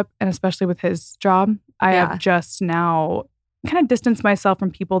relationship, and especially with his job, I have just now kind of distanced myself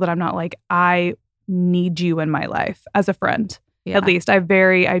from people that I'm not like, I need you in my life as a friend. At least I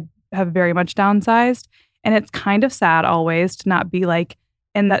have very much downsized. And it's kind of sad always to not be like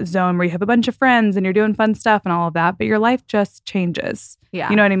in that zone where you have a bunch of friends and you're doing fun stuff and all of that, but your life just changes. Yeah.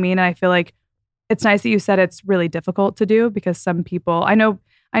 You know what I mean? And I feel like it's nice that you said it's really difficult to do, because some people, I know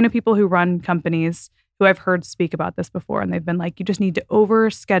people who run companies who I've heard speak about this before, and they've been like, you just need to over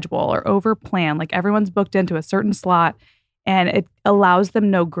schedule or over plan. Like everyone's booked into a certain slot and it allows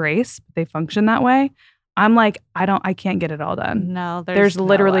them no grace, but they function that way. I'm like, I can't get it all done. No, there's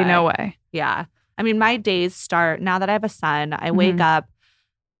literally no way. Yeah. I mean, my days start now that I have a son. I wake up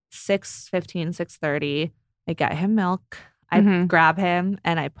 6:15, 6:30. I get him milk. I grab him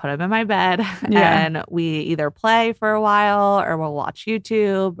and I put him in my bed and we either play for a while or we'll watch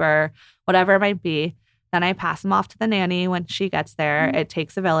YouTube or whatever it might be. Then I pass him off to the nanny when she gets there. It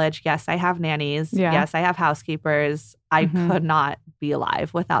takes a village. Yes, I have nannies. Yeah. Yes, I have housekeepers. I could not be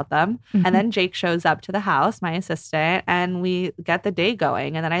alive without them. And then Jake shows up to the house, my assistant, and we get the day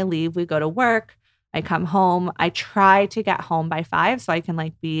going. And then I leave. We go to work. I come home. I try to get home by 5 so I can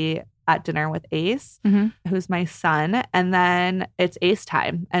like be at dinner with Ace, who's my son. And then it's Ace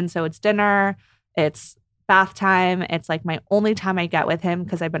time. And so it's dinner. It's bath time. It's like my only time I get with him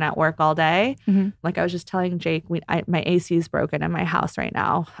because I've been at work all day. Like I was just telling Jake, my AC is broken in my house right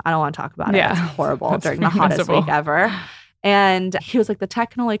now. I don't want to talk about it. It's horrible during the hottest week ever. And he was like, the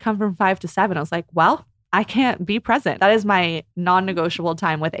tech can only come from 5 to 7. I was like, well, I can't be present. That is my non-negotiable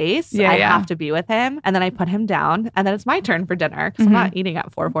time with Ace. I have to be with him. And then I put him down. And then it's my turn for dinner because I'm not eating at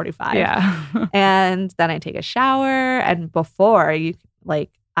 4:45. Yeah. And then I take a shower. And before,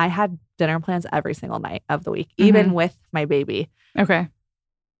 I had dinner plans every single night of the week, even with my baby. Okay.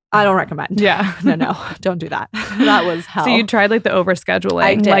 I don't recommend. Yeah. No, don't do that. That was hell. So you tried like the overscheduling.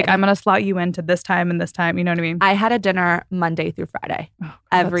 I did. Like, I'm going to slot you into this time and this time. You know what I mean? I had a dinner Monday through Friday,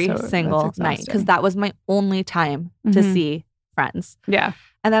 every single night, because that was my only time to see friends. Yeah.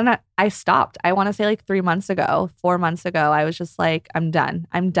 And then I stopped. I want to say like 4 months ago, I was just like, I'm done.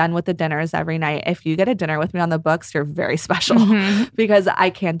 I'm done with the dinners every night. If you get a dinner with me on the books, you're very special because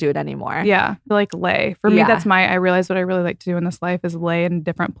I can't do it anymore. Yeah. Like lay. For me, that's I realize what I really like to do in this life is lay in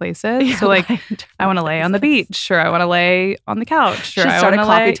different places. Yeah, so like I want to lay on the beach, or I want to lay on the couch. Or I start a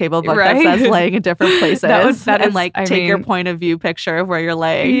coffee table book that says laying in different places. Take your point of view picture of where you're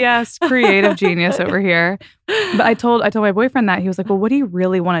laying. Yes. Creative genius over here. But I told my boyfriend that. He was like, well, what do you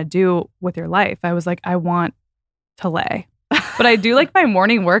really want to do with your life? I was like, I want to lay. But I do like my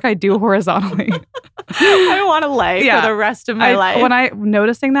morning work, I do horizontally. I want to lay for the rest of my life. When I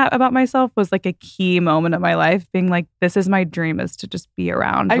noticing that about myself was like a key moment of my life, being like, this is my dream, is to just be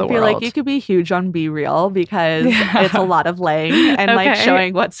around the world. I feel like you could be huge on Be Real because it's a lot of laying and like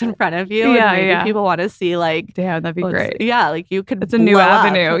showing what's in front of you. Yeah, and maybe people want to see like, damn, that'd be great. Yeah, like you could. It's a new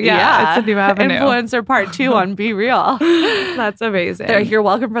avenue. Yeah, it's a new avenue. Influencer part 2 on Be Real. That's amazing. You're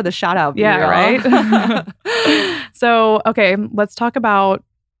welcome for the shout out. Be Real. Right. So, okay, let's talk about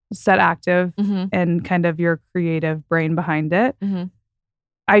Set Active and kind of your creative brain behind it.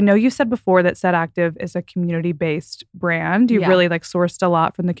 I know you said before that Set Active is a community-based brand. You really like sourced a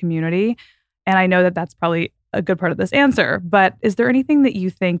lot from the community. And I know that that's probably a good part of this answer. But is there anything that you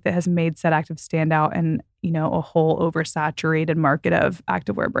think that has made Set Active stand out in, a whole oversaturated market of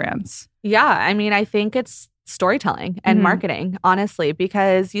activewear brands? Yeah, I mean, I think it's storytelling and marketing, honestly,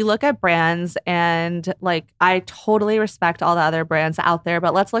 because you look at brands and like I totally respect all the other brands out there,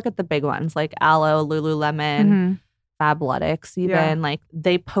 but let's look at the big ones like Aloe, Lululemon, Fabletics, even like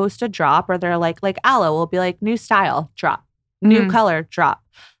they post a drop or they're like Aloe will be like new style drop, new color drop.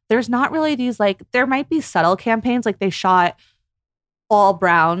 There's not really these like, there might be subtle campaigns like they shot all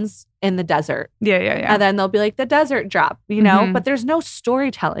browns in the desert. Yeah. And then they'll be like the desert drop, but there's no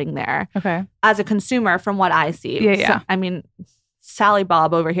storytelling there. Okay. As a consumer from what I see. Yeah. So, I mean, Sally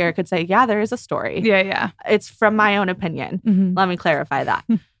Bob over here could say, yeah, there is a story. Yeah. It's from my own opinion. Let me clarify that.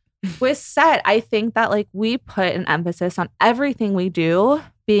 With Set, I think that like we put an emphasis on everything we do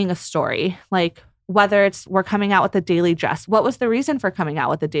being a story. Like whether it's we're coming out with a daily dress. What was the reason for coming out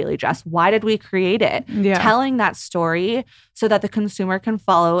with a daily dress? Why did we create it? Yeah. Telling that story so that the consumer can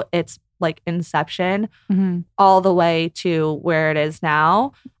follow its like inception all the way to where it is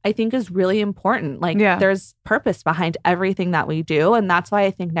now, I think is really important. Like there's purpose behind everything that we do. And that's why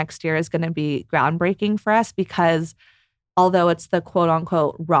I think next year is going to be groundbreaking for us because although it's the quote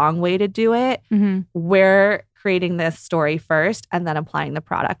unquote wrong way to do it, we're creating this story first and then applying the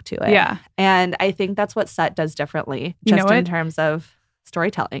product to it. Yeah. And I think that's what Set does differently, just in terms of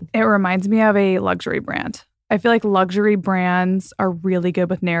storytelling. It reminds me of a luxury brand. I feel like luxury brands are really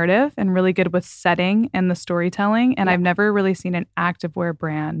good with narrative and really good with setting and the storytelling. And I've never really seen an activewear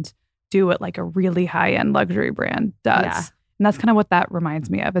brand do it like a really high-end luxury brand does. Yeah. And that's kind of what that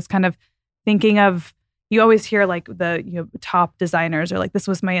reminds me of. It's kind of thinking of you always hear like the top designers are like, this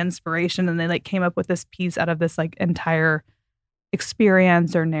was my inspiration. And they like came up with this piece out of this like entire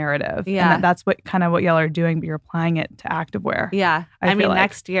experience or narrative. Yeah. And that's what y'all are doing, but you're applying it to activewear. Yeah. I mean,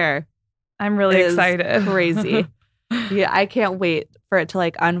 next year. I'm really excited. Crazy. Yeah. I can't wait for it to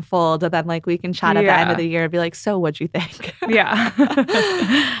like unfold. And then like we can chat at the end of the year and be like, so what'd you think? Yeah.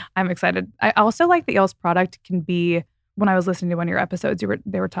 I'm excited. I also like that y'all's product can be, when I was listening to one of your episodes,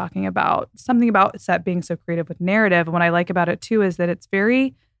 they were talking about something about Set being so creative with narrative. And what I like about it too is that it's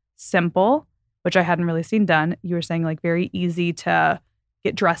very simple, which I hadn't really seen done. You were saying like very easy to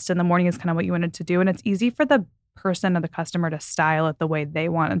get dressed in the morning is kind of what you wanted to do. And it's easy for the person or the customer to style it the way they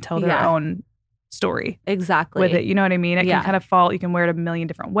want and tell their own story. Exactly. With it. You know what I mean? It can kind of fall, you can wear it a million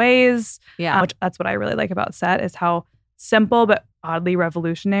different ways. Yeah. Which that's what I really like about Set is how simple but oddly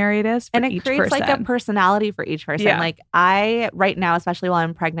revolutionary it is for and it each creates person. like a personality for each person. Yeah. Like I, right now, especially while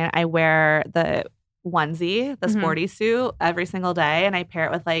I'm pregnant, I wear the onesie, the sporty suit every single day. And I pair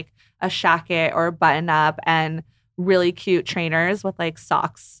it with like a shacket or a button up and really cute trainers with like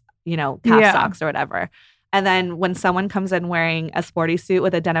socks, calf socks or whatever. And then when someone comes in wearing a sporty suit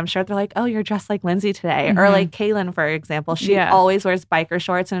with a denim shirt, they're like, oh, you're dressed like Lindsey today. Or like Kaylin, for example, she always wears biker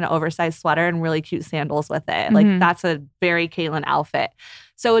shorts and an oversized sweater and really cute sandals with it. Like that's a very Kaylin outfit.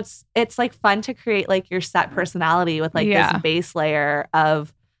 So it's like fun to create like your Set personality with like this base layer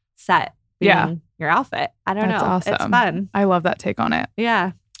of Set being your outfit. I don't know. Awesome. It's fun. I love that take on it.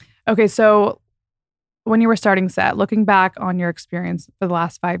 Yeah. Okay, so when you were starting Set, looking back on your experience for the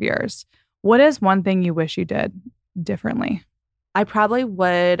last 5 years, what is one thing you wish you did differently? I probably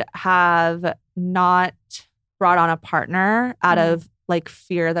would have not brought on a partner out of like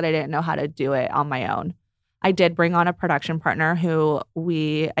fear that I didn't know how to do it on my own. I did bring on a production partner who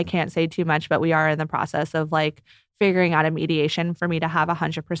I can't say too much, but we are in the process of like figuring out a mediation for me to have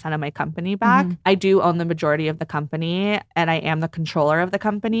 100% of my company back. I do own the majority of the company and I am the controller of the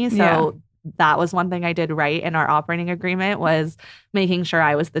company. So that was one thing I did right in our operating agreement was making sure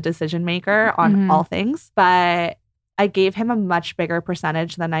I was the decision maker on all things. But I gave him a much bigger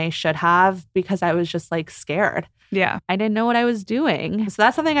percentage than I should have because I was just like scared. Yeah. I didn't know what I was doing. So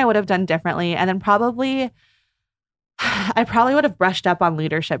that's something I would have done differently. And then I probably would have brushed up on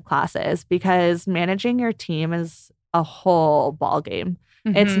leadership classes because managing your team is a whole ball game.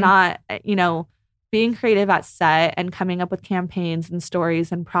 It's not, being creative at Set and coming up with campaigns and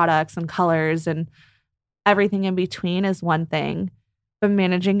stories and products and colors and everything in between is one thing. But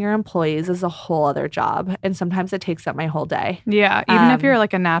managing your employees is a whole other job. And sometimes it takes up my whole day. Yeah. Even if you're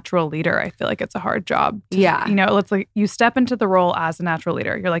like a natural leader, I feel like it's a hard job. It's like you step into the role as a natural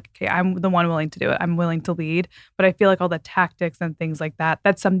leader. You're like, okay, I'm the one willing to do it. I'm willing to lead. But I feel like all the tactics and things like that,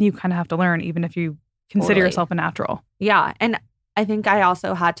 that's something you kind of have to learn, even if you consider yourself a natural. Yeah. And I think I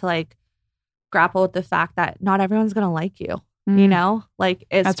also had to like grapple with the fact that not everyone's going to like you. Like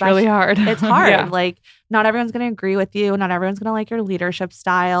that's really hard. It's hard. Like not everyone's going to agree with you. Not everyone's going to like your leadership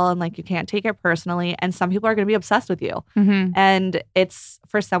style. And like you can't take it personally. And some people are going to be obsessed with you. And it's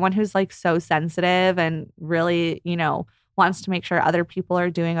for someone who's like so sensitive and really, wants to make sure other people are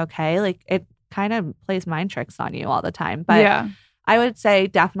doing okay. Like it kind of plays mind tricks on you all the time. But I would say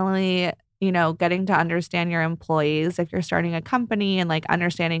definitely getting to understand your employees if you're starting a company and like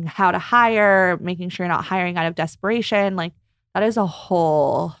understanding how to hire, making sure you're not hiring out of desperation. Like that is a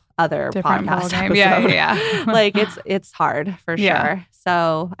whole other different podcast episode. Yeah. Like it's hard for sure.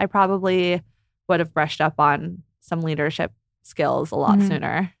 So I probably would have brushed up on some leadership skills a lot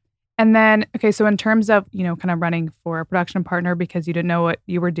sooner. And then, okay, so in terms of, kind of running for a production partner because you didn't know what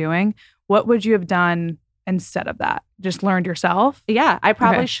you were doing, what would you have done instead of that? Just learned yourself? Yeah, I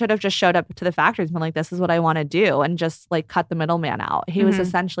probably should have just showed up to the factories and been like, this is what I want to do and just like cut the middleman out. He was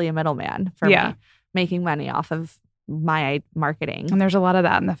essentially a middleman for me, making money off of my marketing. And there's a lot of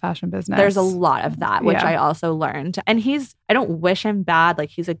that in the fashion business. There's a lot of that, which I also learned. And I don't wish him bad. Like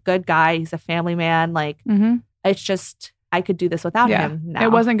he's a good guy. He's a family man. Like it's just, I could do this without him now.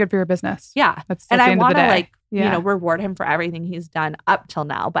 It wasn't good for your business. Yeah. That's and I want to like, Yeah. reward him for everything he's done up till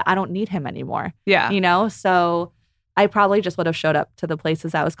now, but I don't need him anymore. Yeah. So I probably just would have showed up to the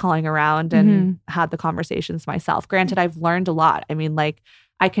places I was calling around and had the conversations myself. Granted, I've learned a lot. I mean, like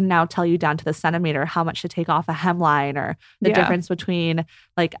I can now tell you down to the centimeter how much to take off a hemline or the difference between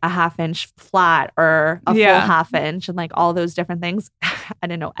like a 1/2 inch flat or a full 1/2 inch and like all those different things. I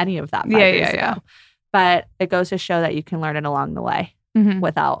didn't know any of that 5 years ago. But it goes to show that you can learn it along the way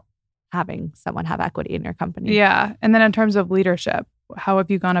without having someone have equity in your company. Yeah. And then in terms of leadership, how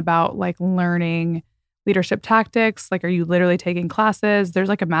have you gone about like learning leadership tactics? Like, are you literally taking classes? There's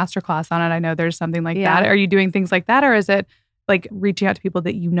like a master class on it. I know there's something like that. Are you doing things like that? Or is it like reaching out to people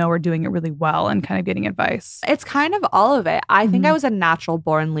that you know are doing it really well and kind of getting advice? It's kind of all of it. I think I was a natural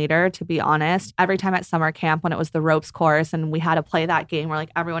born leader, to be honest. Every time at summer camp when it was the ropes course and we had to play that game where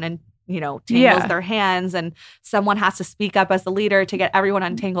like everyone tangles their hands and someone has to speak up as the leader to get everyone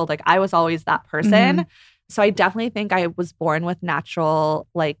untangled. Like I was always that person. So I definitely think I was born with natural,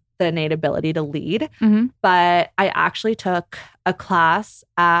 like the innate ability to lead. But I actually took a class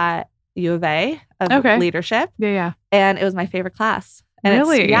at U of A of leadership. Yeah. And it was my favorite class. And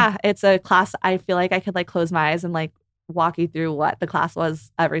really? It's a class I feel like I could like close my eyes and like walk you through what the class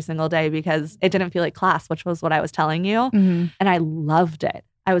was every single day because it didn't feel like class, which was what I was telling you. And I loved it.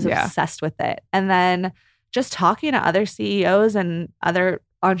 I was obsessed with it. And then just talking to other CEOs and other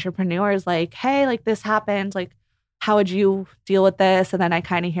entrepreneurs like, hey, like this happened, like how would you deal with this? And then I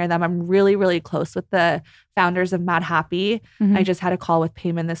kind of hear them. I'm really, really close with the founders of Mad Happy. I just had a call with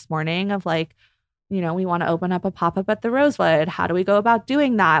Payman this morning of like, we want to open up a pop-up at the Rosewood. How do we go about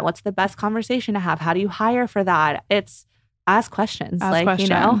doing that? What's the best conversation to have? How do you hire for that? It's ask questions.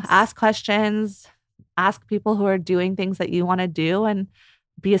 Ask questions, ask people who are doing things that you want to do and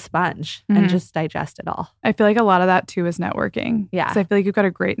be a sponge and just digest it all. I feel like a lot of that too is networking. Yeah. Because I feel like you've got a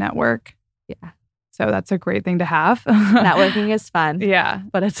great network. Yeah. So that's a great thing to have. Networking is fun. Yeah.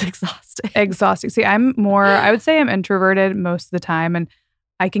 But it's exhausting. See, I would say I'm introverted most of the time and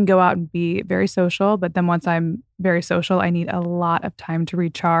I can go out and be very social. But then once I'm very social, I need a lot of time to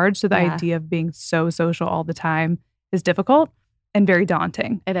recharge. So the idea of being so social all the time is difficult and very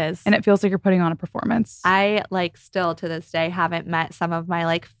daunting. It is. And it feels like you're putting on a performance. I like still to this day haven't met some of my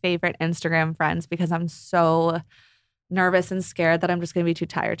like favorite Instagram friends because I'm so nervous and scared that I'm just going to be too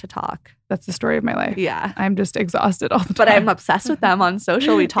tired to talk. That's the story of my life. Yeah. I'm just exhausted all the time. But I'm obsessed with them on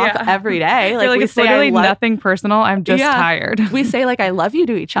social. We talk every day. Like we say literally nothing personal. I'm just tired. We say like I love you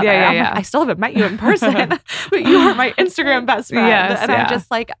to each other. Like, I still haven't met you in person. But you are my Instagram best friend. I'm just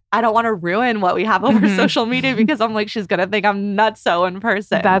like, I don't want to ruin what we have over social media because I'm like, she's going to think I'm nutso in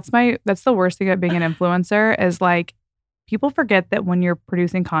person. That's the worst thing about being an influencer is like people forget that when you're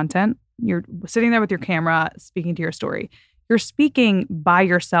producing content, you're sitting there with your camera, speaking to your story. You're speaking by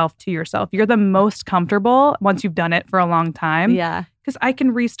yourself to yourself. You're the most comfortable once you've done it for a long time. Yeah. Because I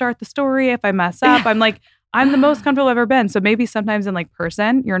can restart the story if I mess up. I'm like, I'm the most comfortable I've ever been. So maybe sometimes in like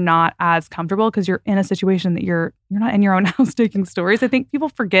person, you're not as comfortable because you're in a situation that you're not in your own house taking stories. I think people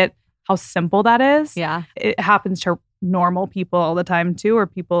forget how simple that is. Yeah. It happens to normal people all the time too, or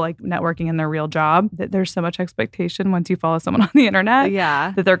people like networking in their real job, that there's so much expectation once you follow someone on the internet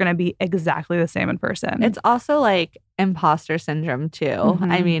that they're going to be exactly the same in person. It's also like imposter syndrome too.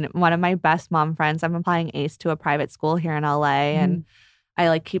 I mean, one of my best mom friends, I'm applying ACE to a private school here in LA and I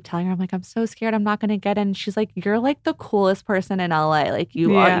like keep telling her, I'm like, I'm so scared I'm not going to get in. She's like, you're like the coolest person in LA. Like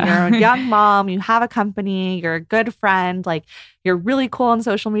you're a young mom, you have a company, you're a good friend, like you're really cool on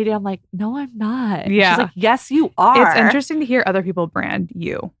social media. I'm like, no, I'm not. Yeah. She's like, yes, you are. It's interesting to hear other people brand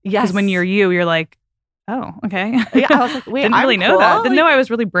you. Yes. Because when you're like, oh, okay. Yeah, I was like, wait, didn't really know that. Didn't know I was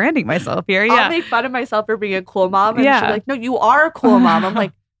really branding myself here. I'll make fun of myself for being a cool mom. And she's like, no, you are a cool mom. I'm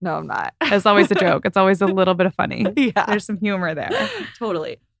like, no, I'm not. It's always a joke. It's always a little bit of funny. Yeah. There's some humor there.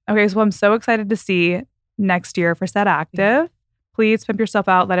 Totally. Okay, so I'm so excited to see next year for Set Active. Please pimp yourself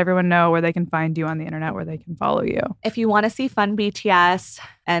out. Let everyone know where they can find you on the internet, where they can follow you. If you want to see fun BTS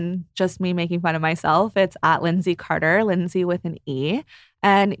and just me making fun of myself, it's at Lindsey Carter, Lindsey with an E.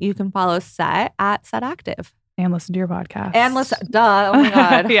 And you can follow Set at Set Active. And listen to your podcast. And listen, duh, oh my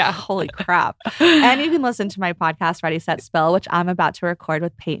God. Yeah. Holy crap. And you can listen to my podcast, Ready, Set, Spill, which I'm about to record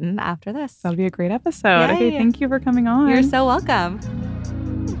with Peyton after this. That'll be a great episode. Yay. Okay, thank you for coming on. You're so welcome.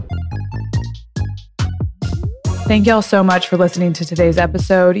 Thank y'all so much for listening to today's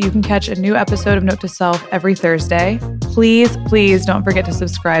episode. You can catch a new episode of Note to Self every Thursday. Please, please don't forget to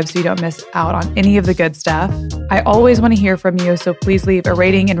subscribe so you don't miss out on any of the good stuff. I always want to hear from you, so please leave a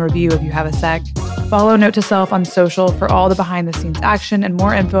rating and review if you have a sec. Follow Note to Self on social for all the behind-the-scenes action and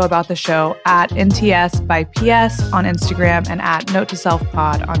more info about the show at NTS by PS on Instagram and at Note to Self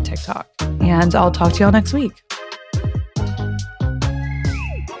Pod on TikTok. And I'll talk to y'all next week.